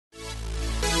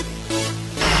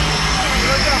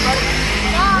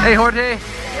Hey Jorge.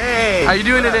 Hey. How you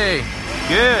doing today?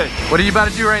 Good. What are you about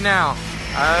to do right now?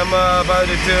 I'm about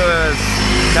to do a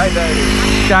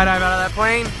skydiving. Skydive out of that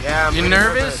plane? Yeah. I'm you pretty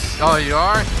nervous? Oh, you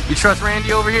are? You trust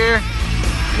Randy over here?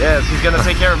 Yes, he's gonna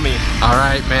take care of me. All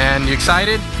right, man. You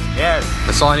excited? Yes.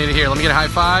 That's all I need to hear. Let me get a high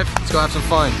five. Let's go have some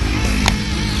fun.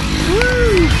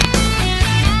 Woo!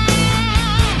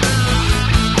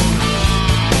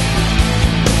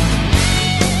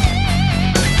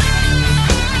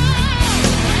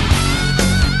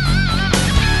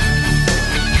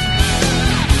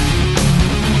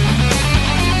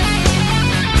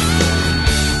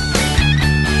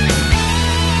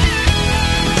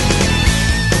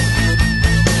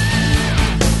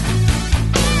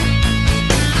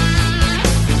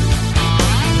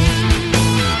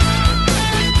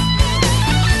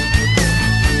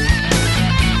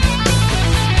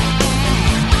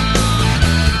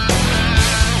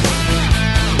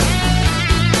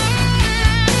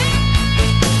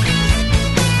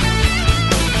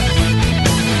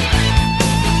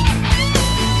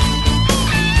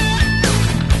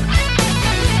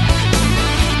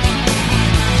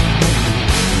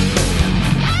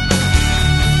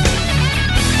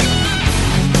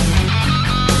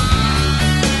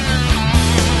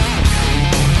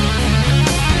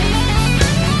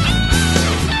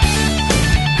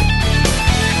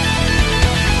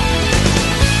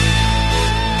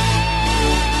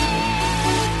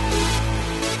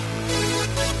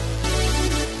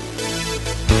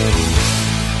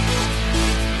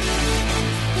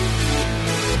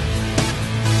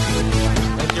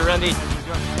 Randy.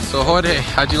 So Jorge,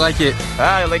 how'd you like it?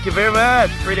 I like it very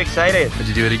much. Pretty excited. Did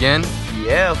you do it again?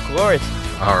 Yeah, of course.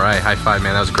 All right, high five,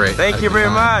 man. That was great. Thank you very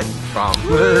much.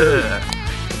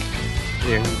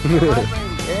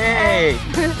 Hey,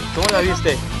 ¿cómo la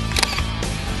viste?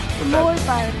 Muy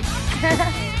padre.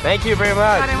 Thank you very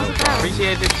much.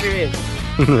 Appreciate the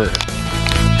experience.